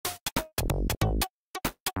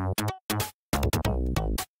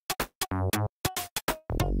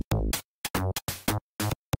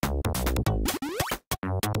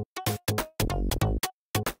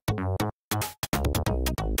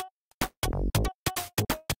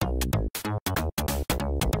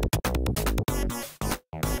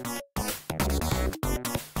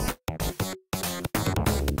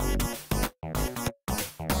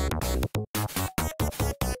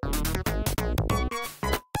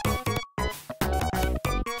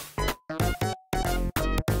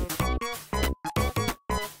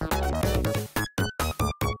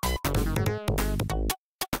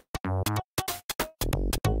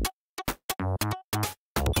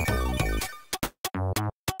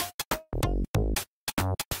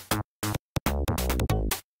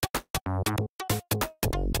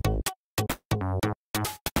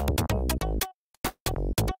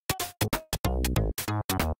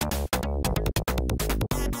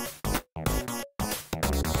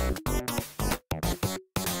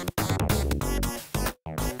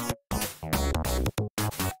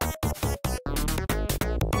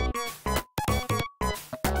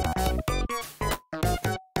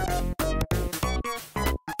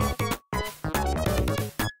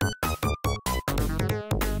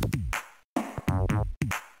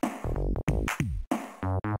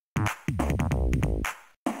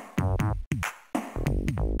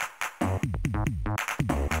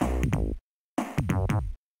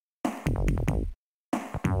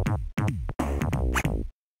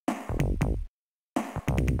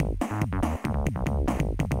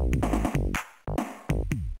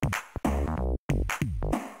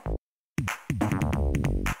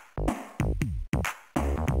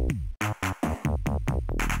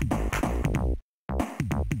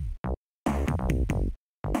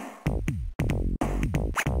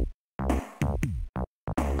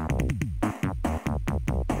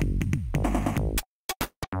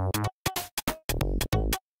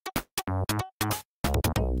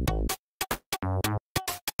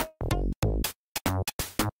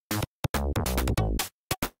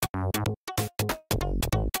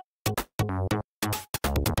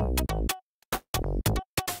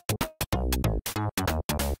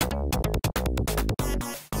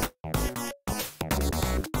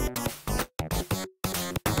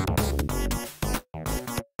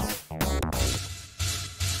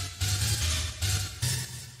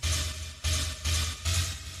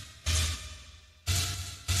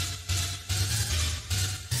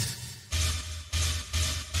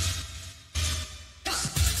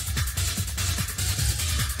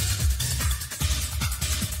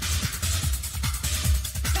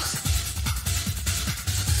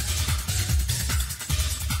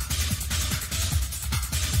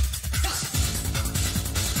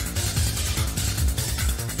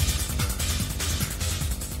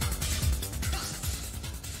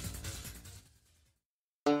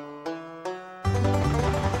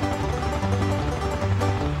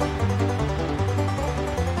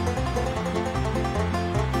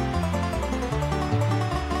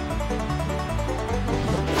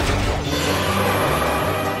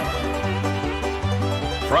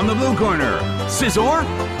From the blue corner, Scizor,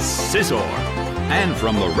 Scizor. And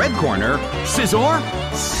from the red corner, Scizor,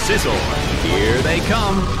 Scizor. Here they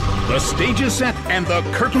come. The stage is set and the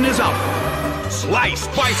curtain is up. Sliced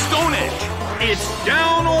by Stone Edge. It's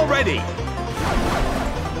down already.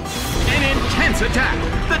 An intense attack.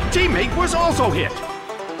 The teammate was also hit.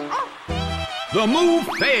 The move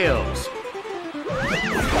fails.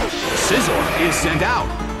 Scizor is sent out.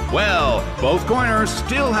 Well, both corners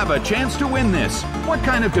still have a chance to win this. What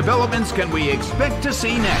kind of developments can we expect to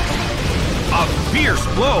see next? A fierce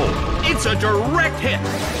blow. It's a direct hit.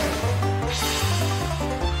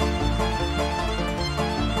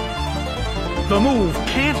 The move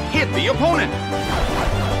can't hit the opponent.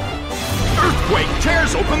 Earthquake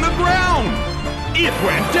tears open the ground. It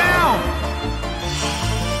went down.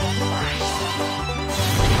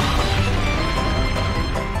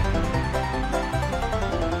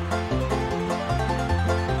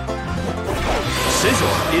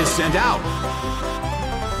 Scizor is sent out.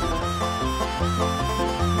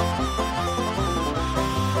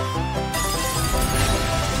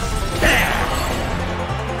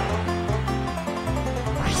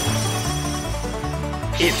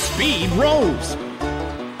 Its speed rose.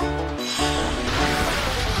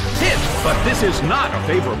 Hit, but this is not a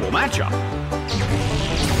favorable matchup.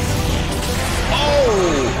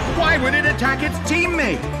 Oh! Why would it attack its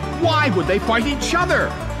teammate? Why would they fight each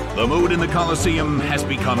other? The mood in the Coliseum has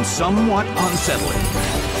become somewhat unsettling.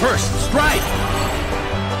 First strike!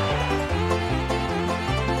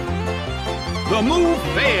 The move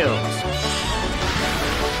fails.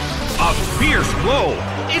 A fierce blow.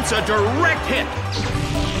 It's a direct hit.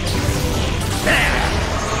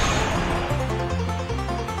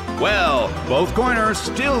 Well, both corners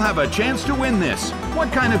still have a chance to win this.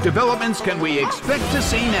 What kind of developments can we expect to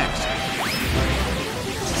see next?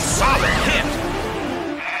 Solid hit!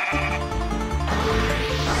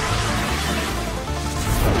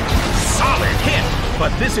 Solid hit!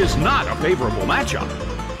 But this is not a favorable matchup.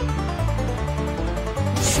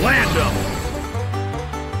 Slammed him!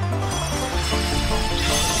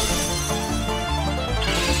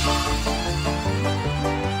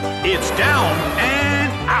 It's down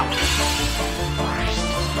and out.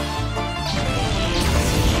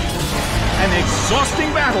 An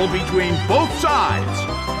exhausting battle between both sides.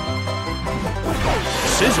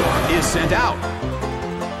 Scizor is sent out.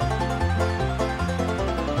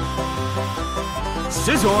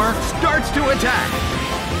 Scizor starts to attack.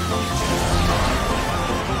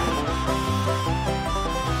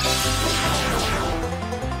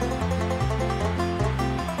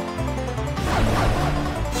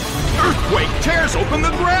 Earthquake tears open the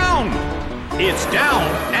ground. It's down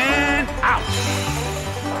and out.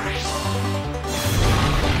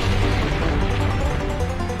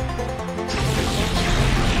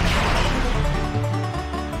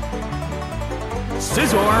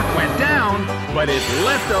 Scizor went down, but it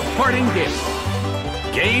left a parting gift.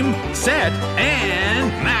 Game, set, and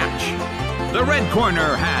match. The red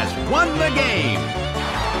corner has won the game.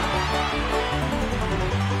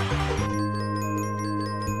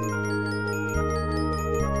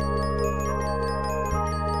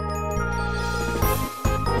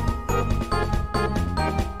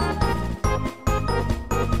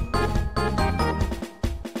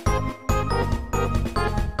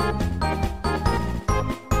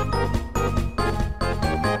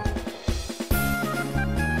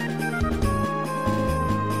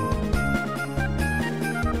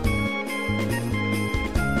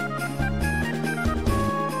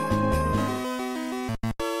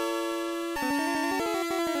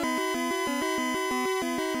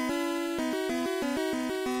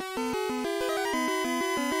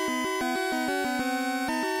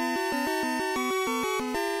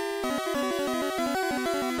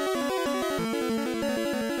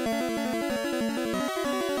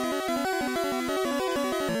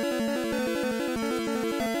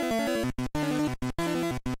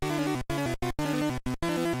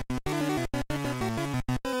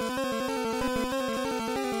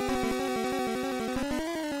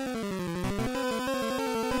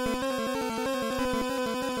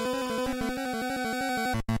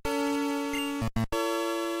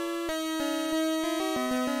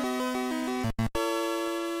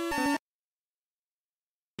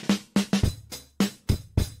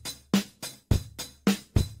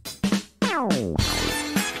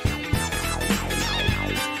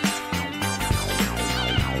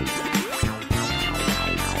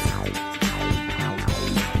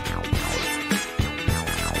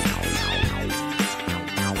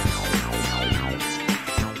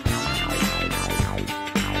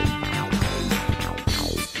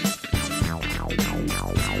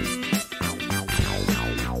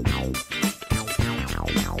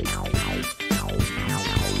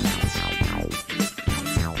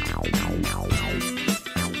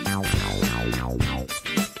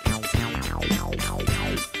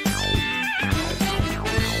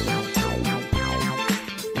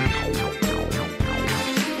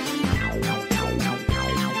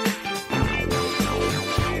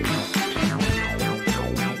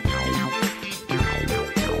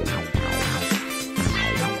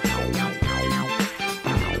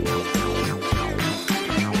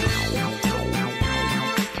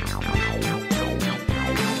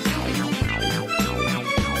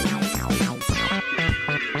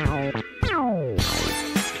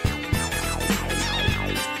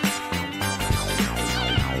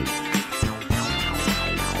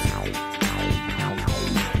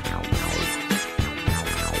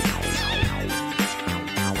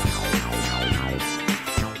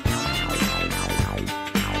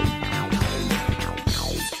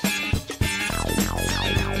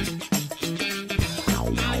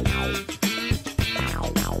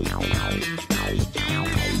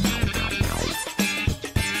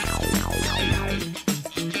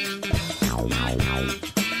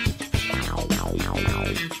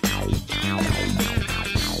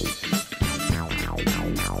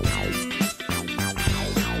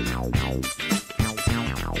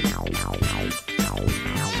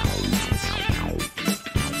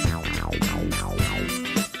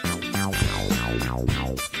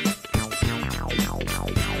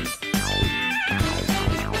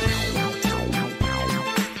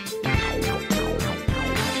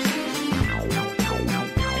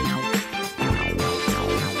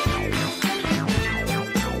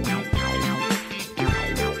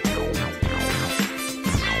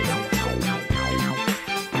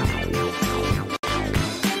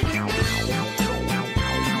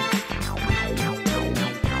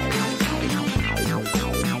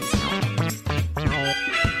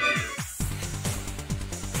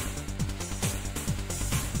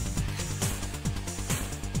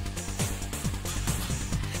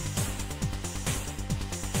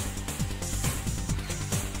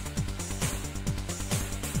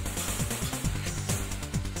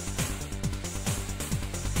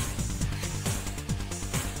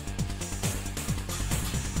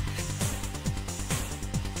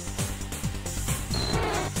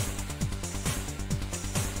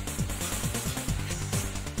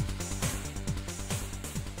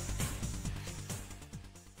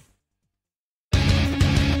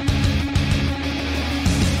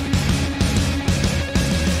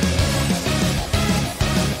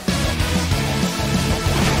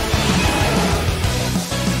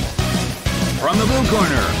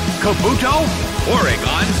 corner, Kabuto,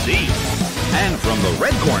 Porygon-Z. And from the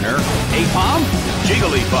red corner, Aipom,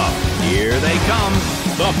 Jigglypuff. Here they come.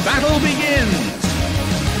 The battle begins.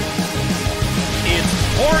 It's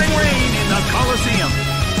pouring rain in the Coliseum.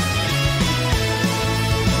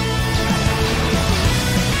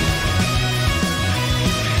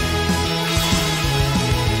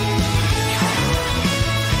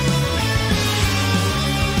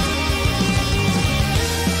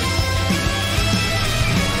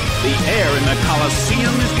 The air in the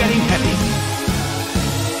Coliseum is getting heavy.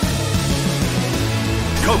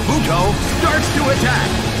 Kabuto starts to attack.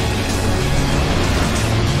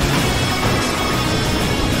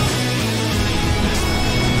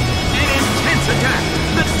 An intense attack.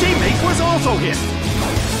 The teammate was also hit.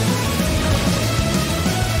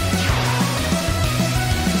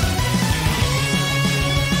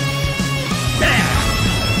 Bam!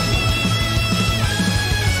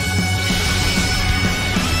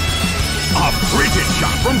 A frigid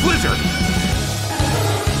shot from Blizzard.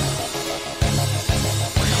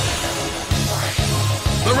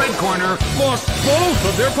 The red corner lost both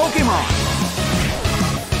of their Pokémon.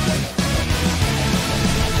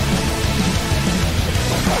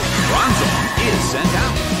 Bronzong is sent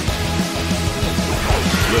out.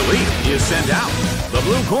 Lileep is sent out. The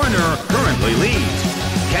blue corner currently leads.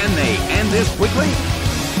 Can they end this quickly?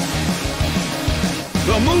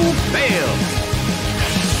 The move fails.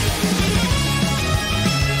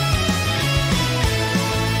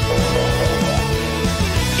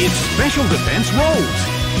 Its special defense rose.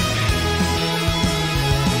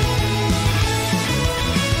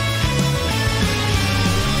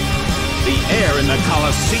 The air in the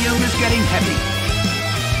Coliseum is getting heavy.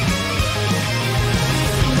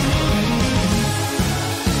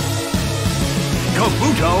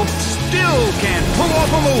 Kabuto still can't pull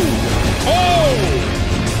off a move. Oh!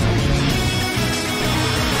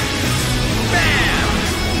 Bam!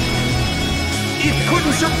 It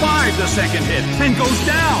couldn't survive the second hit and goes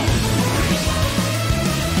down.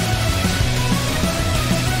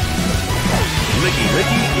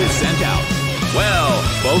 Lickilicky is sent out. Well,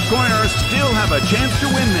 both corners still have a chance to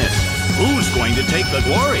win this. Who's going to take the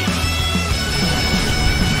glory?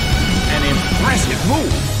 An impressive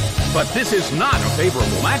move, but this is not a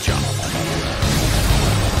favorable matchup.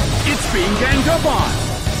 It's being ganged up on.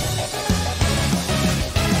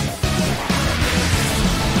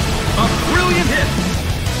 A brilliant hit.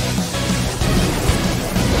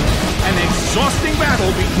 An exhausting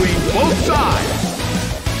battle between both sides.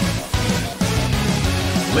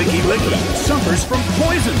 Lickilicky suffers from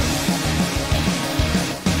poison.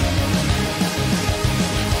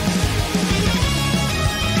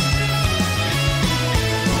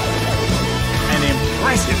 An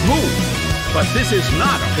impressive move, but this is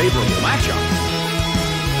not a favorable matchup.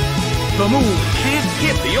 The move can't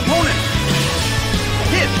hit the opponent.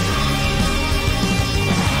 Hit.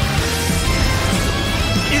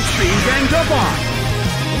 It's being ganged up on.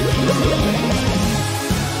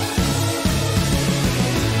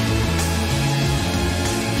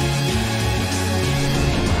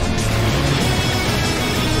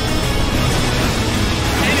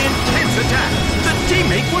 Attack. The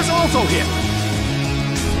teammate was also hit.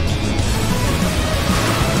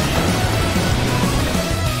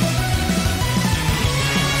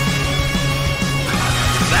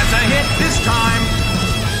 That's a hit this time.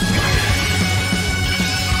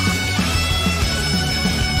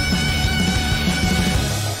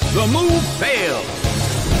 The move failed.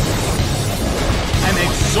 An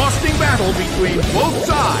exhausting battle between both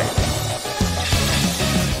sides.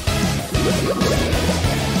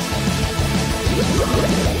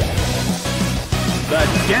 The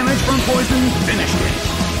damage from poison finished it.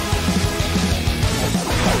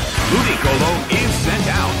 Ludicolo is sent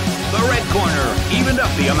out. The red corner evened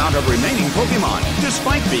up the amount of remaining Pokémon,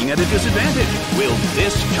 despite being at a disadvantage. Will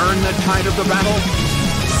this turn the tide of the battle?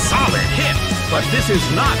 Solid hit, but this is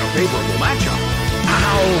not a favorable matchup.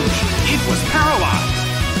 Ouch! It was paralyzed.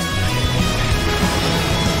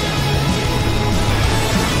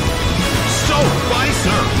 Soaked by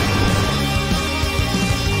surf.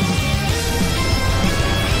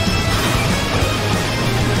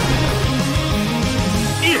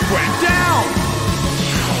 It went down!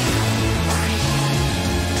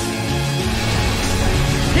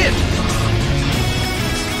 Hit!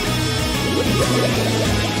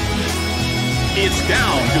 It's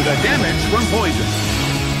down to the damage from poison.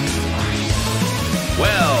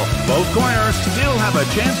 Well, both corners still have a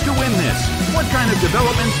chance to win this. What kind of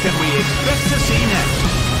developments can we expect to see next?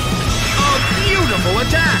 A beautiful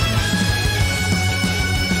attack!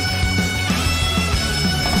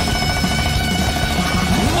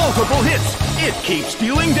 Multiple hits. It keeps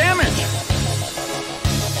dealing damage.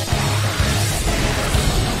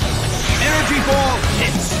 Energy ball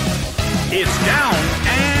hits. It's down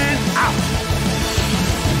and out.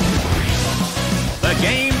 The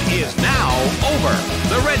game is now over.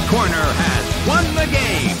 The red corner has won the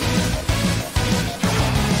game.